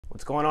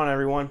What's going on,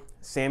 everyone?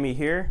 Sammy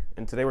here,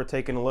 and today we're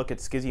taking a look at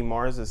Skizzy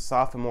Mars'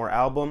 sophomore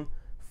album,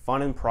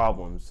 Fun and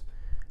Problems.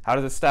 How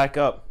does it stack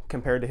up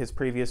compared to his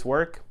previous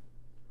work?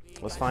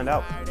 Let's find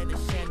out. Roll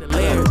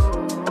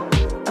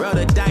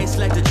the dice,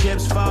 let the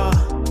chips fall.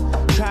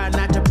 Try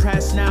not to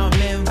press, now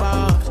I'm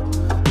involved.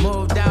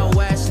 Moved out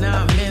west,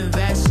 now I'm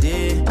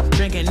invested.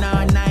 Drinking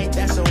all night,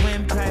 that's so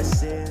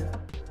impressive.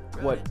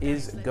 What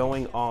is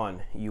going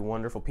on, you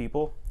wonderful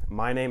people?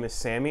 My name is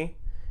Sammy,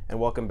 and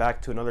welcome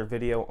back to another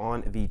video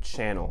on the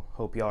channel.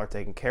 Hope y'all are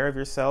taking care of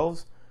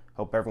yourselves.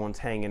 Hope everyone's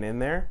hanging in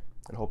there,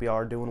 and hope y'all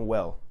are doing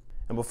well.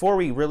 And before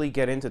we really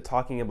get into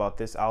talking about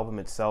this album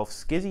itself,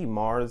 Skizzy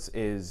Mars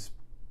is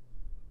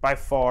by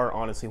far,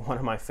 honestly, one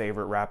of my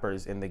favorite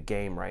rappers in the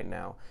game right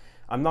now.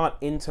 I'm not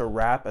into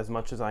rap as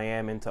much as I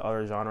am into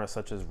other genres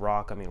such as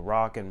rock. I mean,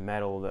 rock and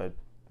metal,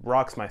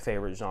 rock's my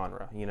favorite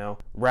genre, you know?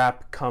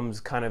 Rap comes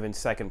kind of in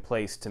second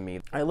place to me.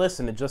 I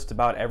listen to just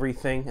about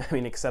everything, I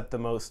mean, except the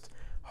most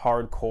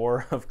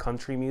hardcore of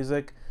country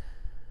music.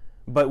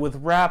 But with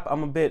rap,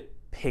 I'm a bit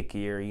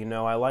pickier, you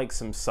know? I like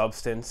some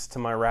substance to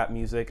my rap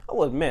music.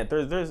 I'll admit,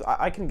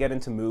 I can get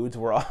into moods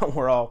where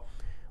I'll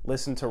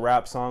listen to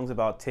rap songs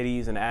about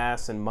titties and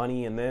ass and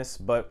money and this,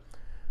 but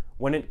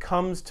when it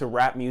comes to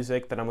rap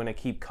music that I'm going to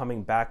keep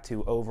coming back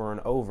to over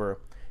and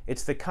over,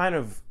 it's the kind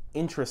of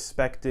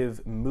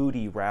introspective,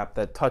 moody rap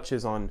that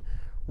touches on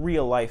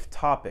real life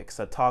topics,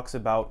 that talks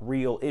about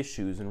real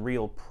issues and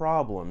real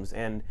problems.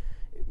 And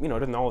you know,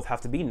 it doesn't always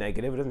have to be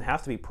negative, it doesn't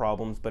have to be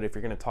problems, but if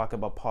you're going to talk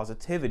about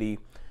positivity,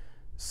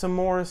 some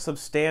more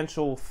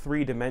substantial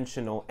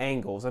three-dimensional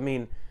angles. I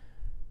mean,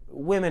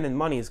 women and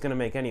money is going to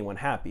make anyone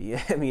happy,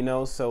 you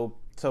know, so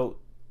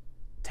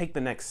take the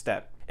next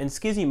step. And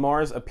Skizzy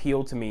Mars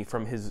appealed to me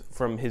from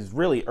his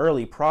really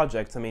early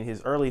projects. I mean,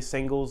 his early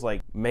singles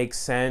like Make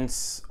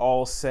Sense,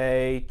 All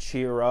Say,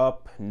 Cheer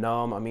Up,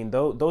 Numb. I mean,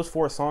 those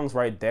four songs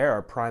right there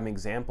are prime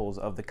examples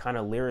of the kind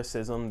of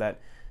lyricism that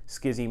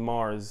Skizzy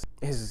Mars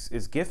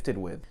is gifted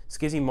with.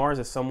 Skizzy Mars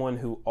is someone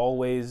who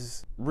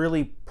always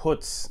really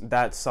puts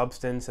that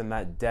substance and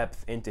that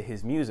depth into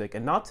his music,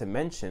 and not to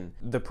mention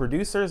the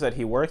producers that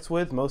he works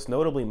with, most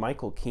notably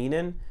Michael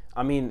Keenan.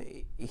 I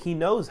mean, he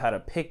knows how to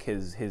pick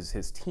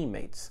his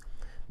teammates.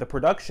 The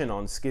production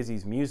on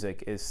Skizzy's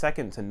music is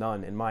second to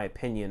none, in my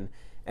opinion,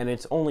 and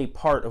it's only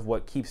part of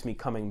what keeps me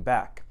coming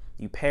back.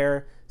 You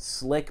pair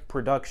slick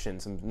production,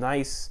 some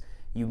nice,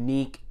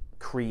 unique,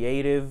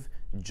 creative,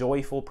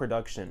 joyful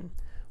production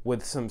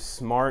with some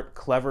smart,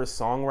 clever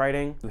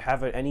songwriting, you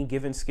have any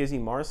given Skizzy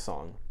Mars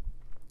song.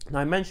 Now,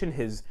 I mentioned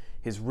his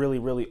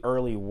really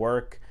early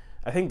work.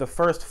 I think the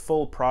first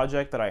full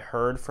project that I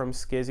heard from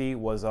Skizzy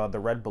was the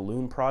Red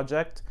Balloon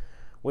project,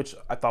 which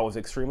I thought was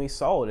extremely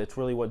solid. It's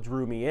really what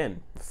drew me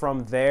in.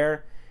 From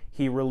there,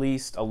 he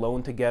released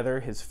Alone Together,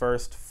 his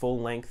first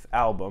full-length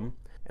album.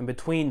 And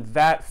between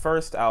that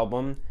first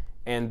album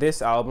and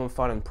this album,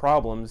 Fun and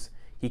Problems,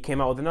 he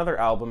came out with another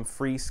album,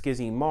 Free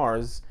Skizzy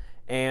Mars,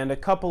 and a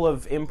couple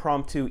of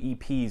impromptu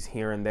EPs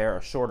here and there,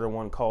 a shorter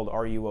one called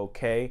Are You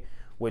Okay,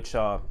 which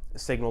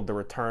signaled the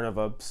return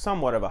of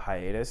somewhat of a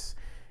hiatus,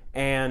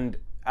 and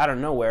out of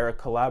nowhere, a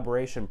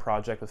collaboration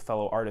project with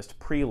fellow artist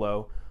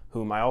Prelo,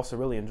 whom I also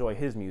really enjoy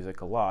his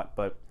music a lot,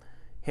 but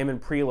him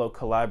and Prelo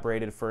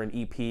collaborated for an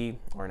EP,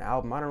 or an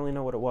album, I don't really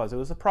know what it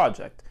was a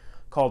project,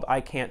 called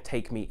I Can't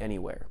Take Me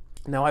Anywhere.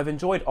 Now, I've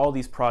enjoyed all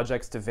these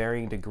projects to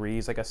varying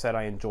degrees. Like I said,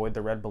 I enjoyed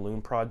the Red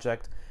Balloon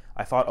project.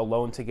 I thought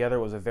Alone Together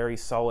was a very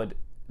solid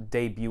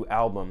debut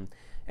album,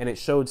 and it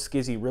showed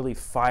Skizzy really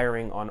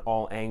firing on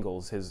all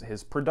angles.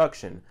 His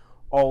production,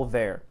 all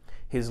there.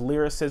 His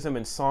lyricism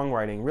and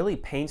songwriting really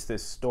paints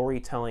this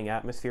storytelling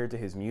atmosphere to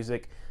his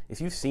music.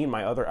 If you've seen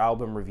my other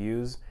album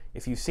reviews,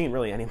 if you've seen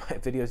really any of my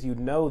videos, you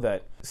know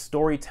that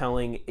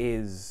storytelling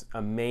is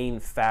a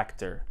main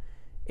factor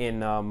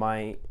in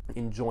my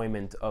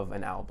enjoyment of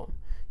an album.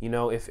 You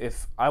know,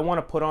 if I want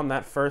to put on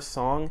that first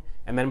song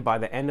and then by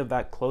the end of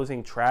that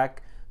closing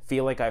track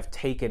feel like I've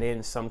taken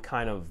in some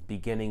kind of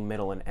beginning,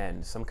 middle, and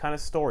end, some kind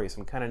of story,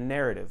 some kind of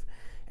narrative,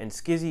 and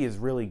Skizzy is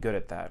really good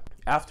at that.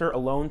 After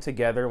Alone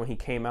Together, when he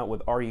came out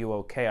with Are You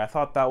Okay, I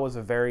thought that was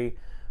a very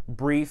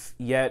brief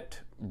yet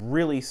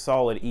really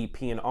solid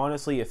EP, and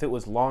honestly, if it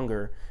was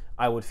longer,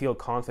 I would feel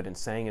confident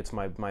saying it's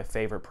my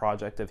favorite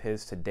project of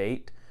his to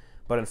date.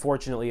 But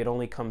unfortunately, it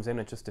only comes in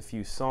at just a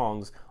few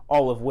songs,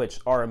 all of which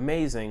are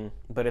amazing,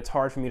 but it's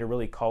hard for me to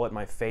really call it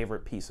my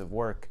favorite piece of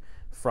work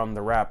from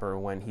the rapper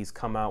when he's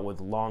come out with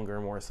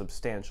longer, more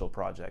substantial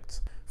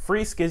projects.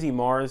 Free Skizzy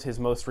Mars, his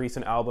most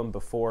recent album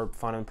before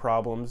Fun and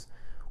Problems,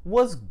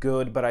 was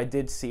good, but I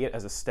did see it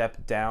as a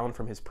step down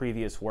from his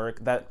previous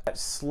work. That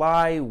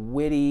sly,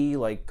 witty,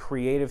 like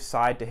creative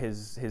side to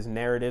his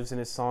narratives and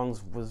his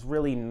songs was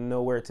really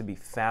nowhere to be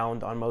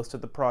found on most of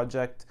the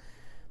project.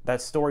 That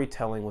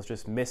storytelling was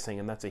just missing,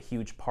 and that's a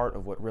huge part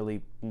of what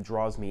really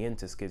draws me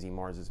into Skizzy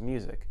Mars'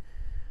 music.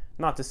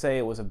 Not to say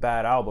it was a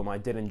bad album, I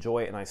did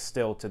enjoy it, and I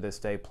still, to this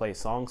day, play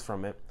songs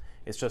from it.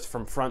 It's just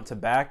from front to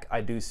back,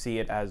 I do see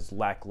it as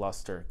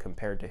lackluster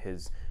compared to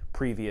his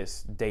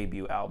previous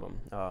debut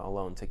album,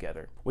 Alone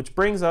Together. Which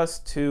brings us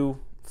to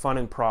Fun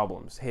and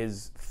Problems,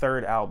 his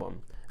third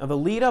album. Now, the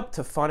lead up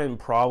to Fun and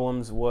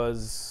Problems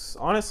was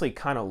honestly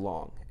kind of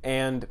long,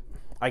 and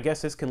I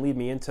guess this can lead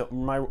me into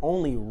my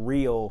only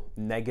real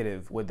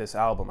negative with this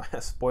album.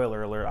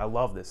 Spoiler alert, I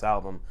love this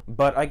album.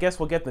 But I guess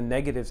we'll get the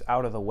negatives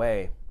out of the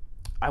way.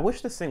 I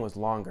wish this thing was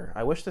longer.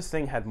 I wish this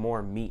thing had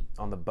more meat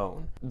on the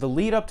bone. The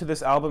lead up to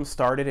this album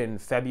started in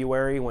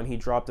February when he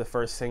dropped the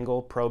first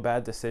single, Pro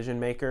Bad Decision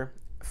Maker.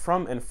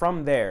 From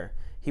there,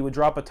 he would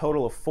drop a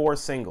total of 4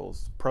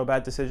 singles: Pro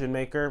Bad Decision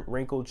Maker,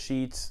 Wrinkled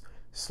Sheets,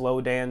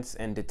 Slow Dance,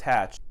 and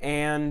Detached.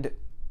 And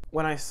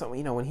when I saw,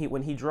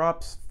 when he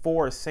drops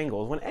 4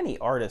 singles, when any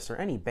artist or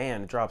any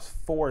band drops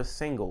 4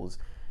 singles,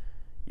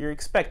 you're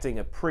expecting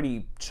a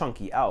pretty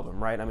chunky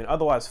album, right? I mean,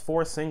 otherwise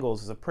 4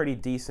 singles is a pretty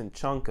decent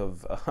chunk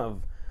of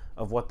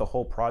what the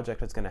whole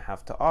project is going to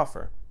have to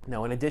offer.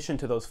 Now, in addition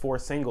to those 4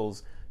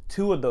 singles,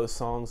 2 of those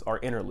songs are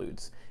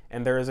interludes,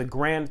 and there is a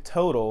grand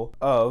total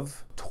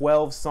of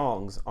 12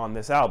 songs on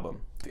this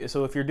album.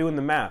 So if you're doing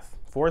the math,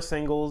 4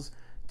 singles,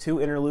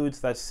 2 interludes,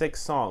 that's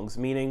 6 songs,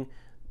 meaning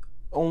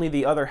only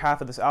the other half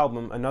of this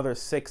album, another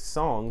 6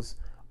 songs,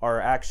 are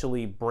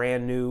actually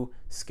brand new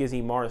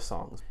Skizzy Mars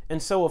songs.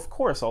 And so, of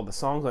course, all the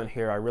songs on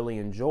here I really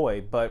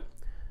enjoy, but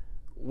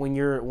when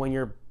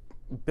you're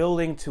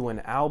building to an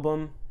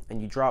album and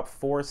you drop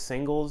 4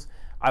 singles,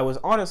 I was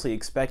honestly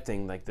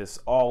expecting like this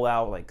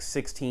all-out like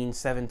 16,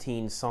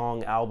 17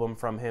 song album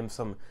from him,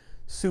 some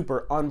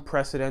super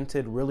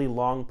unprecedented, really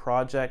long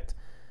project,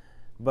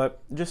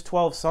 but just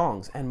 12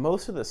 songs. And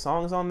most of the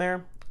songs on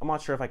there, I'm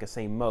not sure if I could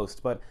say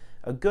most, but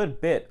a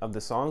good bit of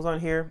the songs on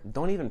here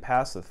don't even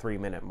pass the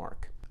 3-minute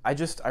mark.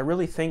 I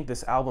really think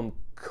this album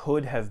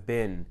could have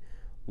been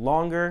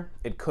longer.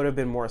 It could have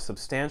been more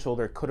substantial.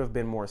 There could have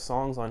been more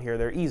songs on here.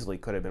 There easily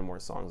could have been more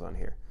songs on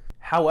here.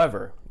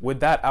 However, with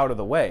that out of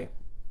the way,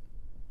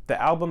 the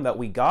album that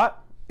we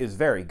got is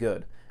very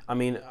good. I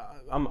mean, if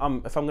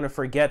I'm going to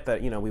forget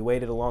that, we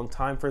waited a long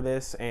time for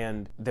this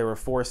and there were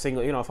 4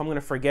 singles, if I'm going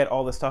to forget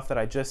all the stuff that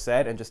I just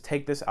said and just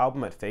take this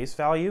album at face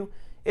value,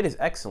 it is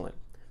excellent.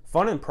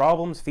 Fun and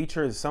Problems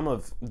features some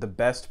of the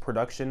best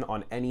production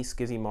on any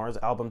Skizzy Mars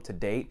album to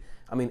date.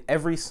 I mean,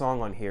 every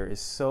song on here is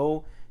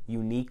so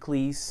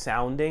uniquely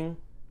sounding.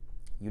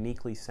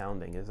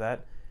 Is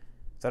that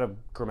a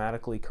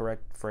grammatically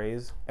correct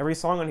phrase? Every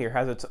song on here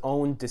has its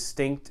own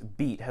distinct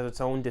beat, has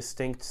its own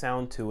distinct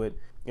sound to it.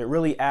 It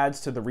really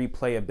adds to the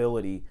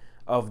replayability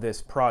of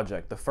this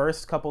project. The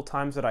first couple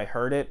times that I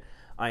heard it,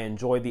 I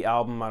enjoyed the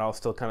album, and I was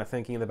still kind of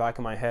thinking in the back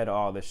of my head,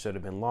 oh, this should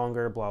have been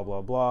longer, blah,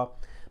 blah, blah.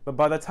 But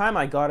by the time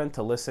I got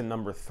into listen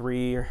number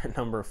 3 or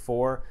number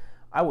 4,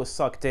 I was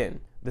sucked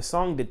in. The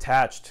song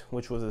Detached,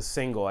 which was a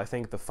single, I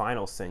think the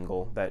final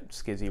single that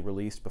Skizzy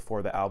released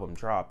before the album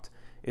dropped,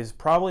 is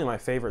probably my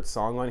favorite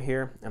song on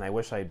here, and I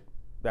wish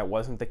that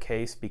wasn't the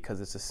case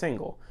because it's a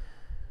single.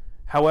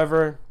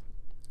 However,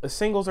 the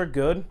singles are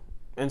good,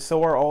 and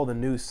so are all the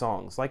new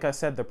songs. Like I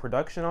said, the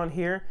production on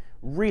here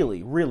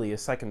really, really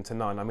is second to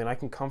none. I mean, I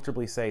can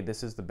comfortably say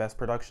this is the best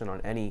production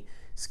on any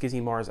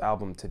Skizzy Mars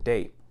album to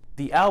date.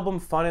 The album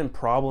Fun and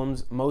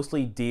Problems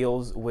mostly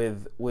deals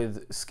with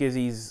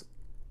Skizzy's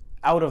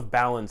out of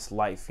balance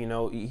life.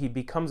 It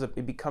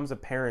becomes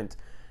apparent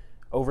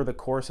over the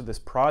course of this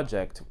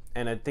project,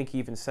 and I think he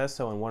even says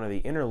so in one of the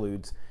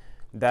interludes,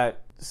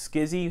 that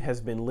Skizzy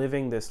has been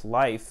living this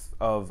life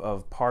of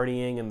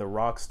partying and the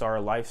rock star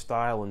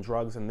lifestyle and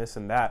drugs and this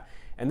and that.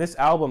 And this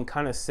album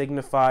kind of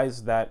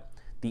signifies that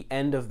the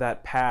end of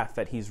that path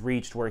that he's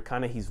reached, where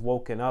he's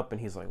woken up and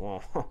he's like,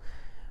 well,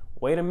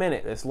 wait a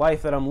minute, this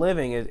life that I'm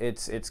living,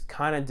 it's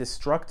kind of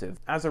destructive.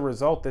 As a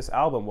result, this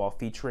album, while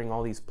featuring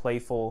all these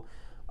playful,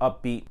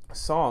 upbeat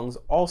songs,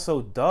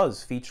 also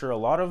does feature a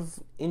lot of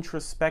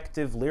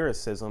introspective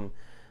lyricism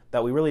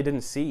that we really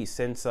didn't see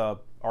since Are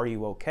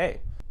You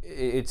Okay?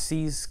 It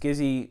sees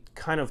Skizzy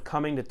kind of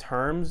coming to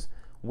terms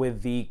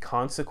with the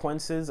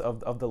consequences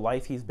of the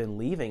life he's been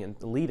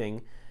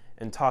leading,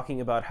 and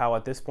talking about how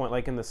at this point,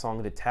 like in the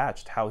song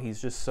Detached, how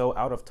he's just so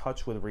out of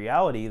touch with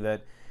reality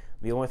that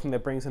the only thing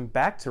that brings him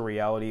back to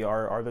reality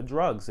are the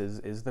drugs,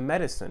 is the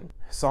medicine.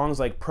 Songs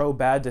like Pro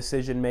Bad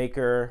Decision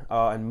Maker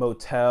and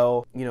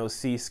Motel,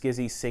 see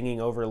Skizzy singing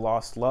over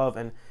Lost Love.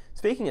 And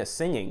speaking of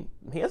singing,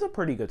 he has a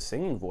pretty good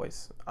singing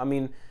voice. I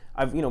mean,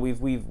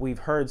 we've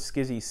heard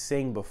Skizzy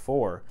sing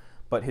before,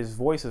 but his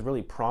voice is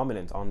really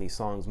prominent on these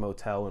songs,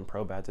 Motel and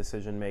Pro Bad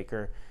Decision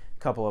Maker, a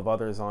couple of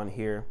others on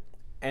here.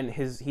 And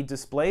he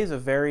displays a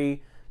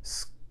very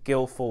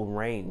skillful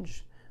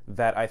range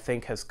that I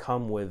think has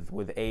come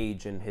with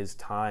age and his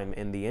time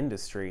in the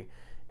industry,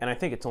 and I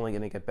think it's only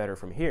going to get better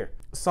from here.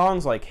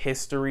 Songs like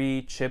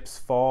History, Chips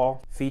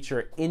Fall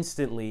feature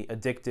instantly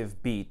addictive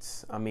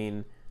beats. I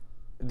mean,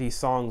 these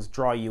songs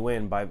draw you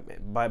in.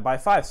 By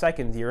 5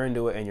 seconds you're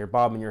into it and you're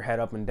bobbing your head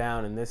up and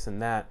down and this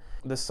and that.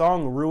 The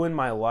song Ruin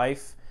My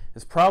Life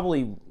is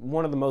probably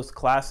one of the most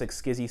classic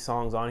Skizzy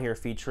songs on here,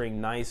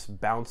 featuring nice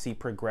bouncy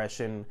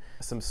progression,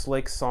 some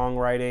slick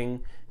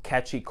songwriting,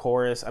 catchy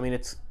chorus. I mean,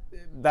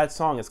 that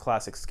song is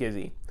classic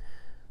Skizzy.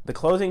 The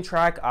closing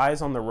track,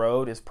 Eyes on the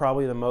Road, is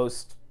probably the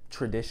most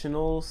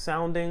traditional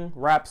sounding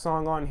rap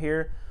song on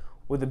here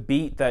with a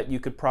beat that you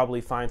could probably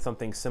find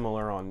something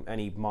similar on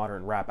any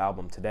modern rap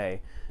album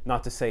today.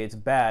 Not to say it's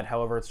bad,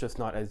 however, it's just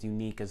not as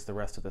unique as the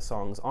rest of the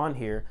songs on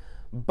here.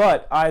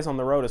 But Eyes on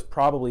the Road is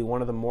probably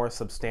one of the more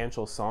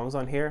substantial songs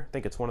on here. I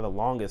think it's one of the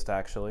longest,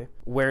 actually,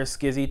 where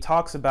Skizzy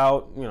talks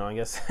about, you know, I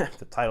guess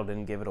the title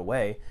didn't give it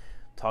away,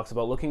 talks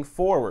about looking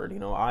forward, you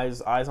know,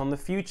 eyes on the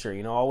future,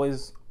 you know,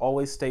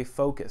 always stay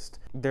focused.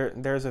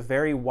 There's a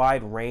very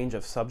wide range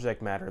of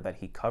subject matter that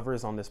he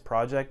covers on this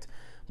project,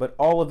 but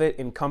all of it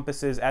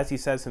encompasses, as he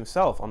says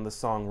himself on the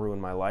song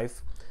Ruin My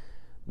Life,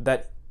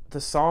 that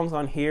the songs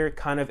on here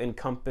kind of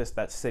encompass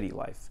that city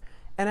life.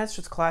 And that's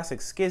just classic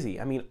Skizzy.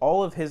 I mean,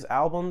 all of his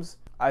albums,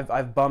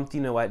 I've bumped,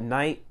 you know, at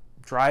night,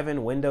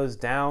 driving, windows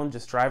down,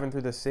 just driving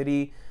through the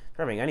city,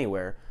 driving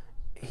anywhere.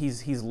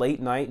 He's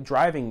late night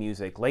driving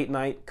music, late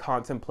night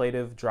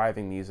contemplative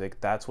driving music.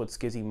 That's what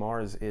Skizzy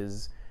Mars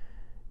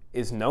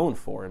is known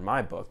for in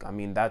my book. I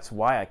mean, that's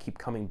why I keep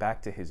coming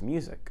back to his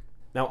music.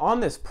 Now on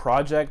this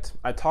project,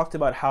 I talked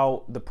about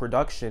how the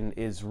production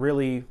is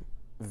really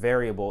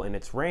variable in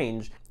its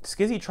range.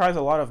 Skizzy tries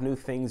a lot of new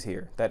things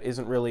here that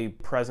isn't really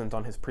present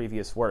on his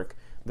previous work.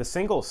 The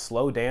single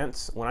Slow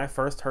Dance, when I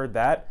first heard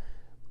that,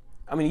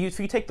 I mean, if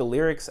you take the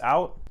lyrics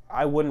out,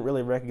 I wouldn't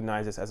really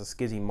recognize this as a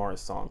Skizzy Mars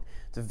song.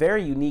 It's a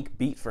very unique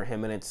beat for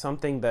him, and it's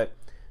something that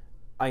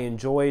I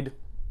enjoyed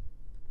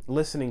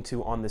listening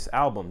to on this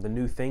album, the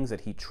new things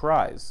that he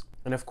tries.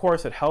 And of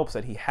course, it helps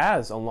that he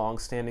has a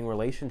long-standing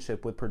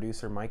relationship with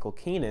producer Michael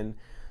Keenan,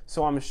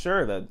 so I'm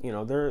sure that, you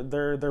know,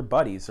 they're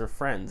buddies, they're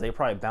friends. They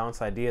probably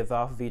bounce ideas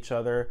off of each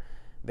other,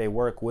 they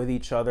work with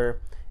each other,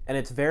 and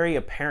it's very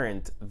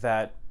apparent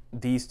that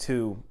these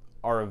two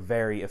are a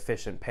very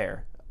efficient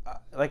pair.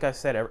 Like I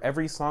said,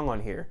 every song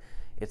on here,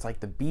 it's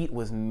like the beat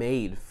was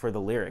made for the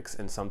lyrics,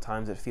 and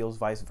sometimes it feels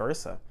vice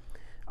versa.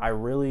 I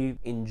really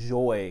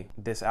enjoy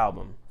this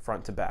album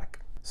front to back.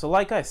 So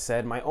like I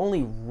said, my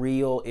only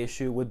real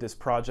issue with this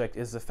project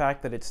is the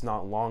fact that it's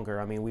not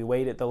longer. I mean, we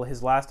waited till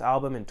his last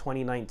album in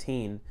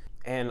 2019,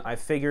 and I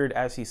figured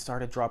as he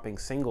started dropping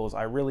singles,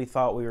 I really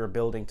thought we were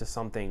building to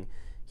something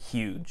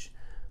huge.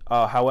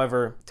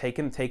 However,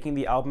 taking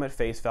the album at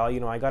face value, you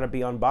know, I gotta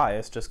be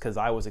unbiased. Just because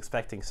I was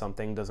expecting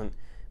something doesn't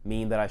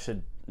mean that I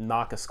should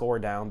knock a score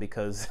down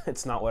because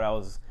it's not what I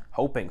was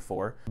hoping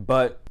for.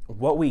 But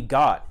what we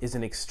got is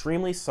an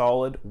extremely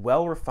solid,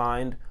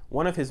 well-refined,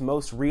 one of his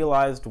most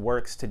realized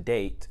works to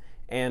date.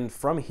 And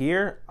from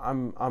here,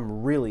 I'm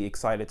really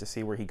excited to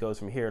see where he goes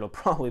from here. It'll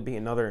probably be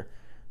another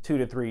 2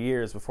 to 3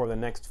 years before the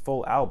next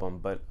full album,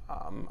 but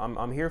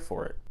I'm here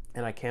for it.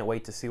 And I can't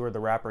wait to see where the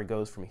rapper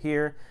goes from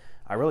here.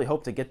 I really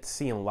hope to get to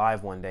see him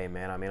live one day,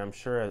 man. I mean, I'm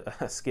sure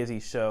a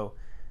Skizzy show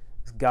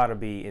has got to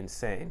be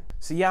insane.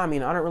 So yeah, I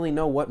mean, I don't really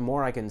know what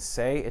more I can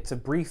say. It's a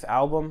brief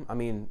album. I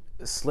mean,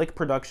 slick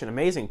production,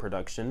 amazing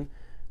production,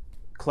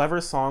 clever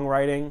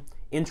songwriting,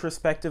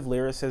 introspective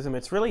lyricism.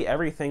 It's really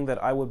everything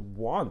that I would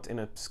want in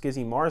a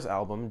Skizzy Mars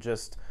album,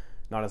 just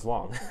not as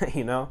long,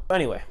 you know?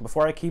 Anyway,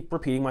 before I keep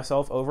repeating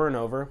myself over and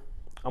over,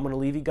 I'm gonna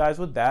leave you guys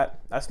with that.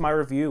 That's my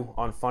review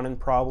on Fun and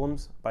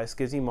Problems by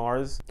Skizzy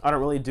Mars. I don't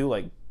really do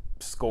like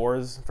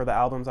scores for the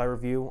albums I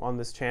review on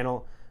this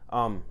channel,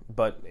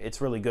 but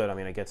it's really good. I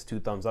mean, it gets 2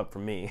 thumbs up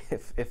from me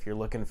if you're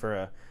looking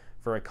for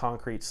a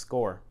concrete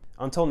score.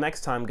 Until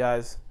next time,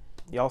 guys,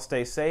 y'all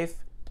stay safe,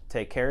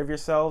 take care of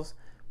yourselves.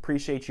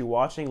 Appreciate you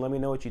watching. Let me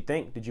know what you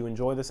think. Did you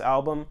enjoy this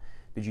album?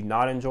 Did you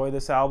not enjoy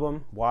this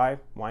album? Why?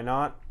 Why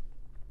not?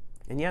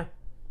 And yeah,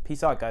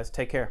 peace out, guys.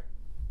 Take care.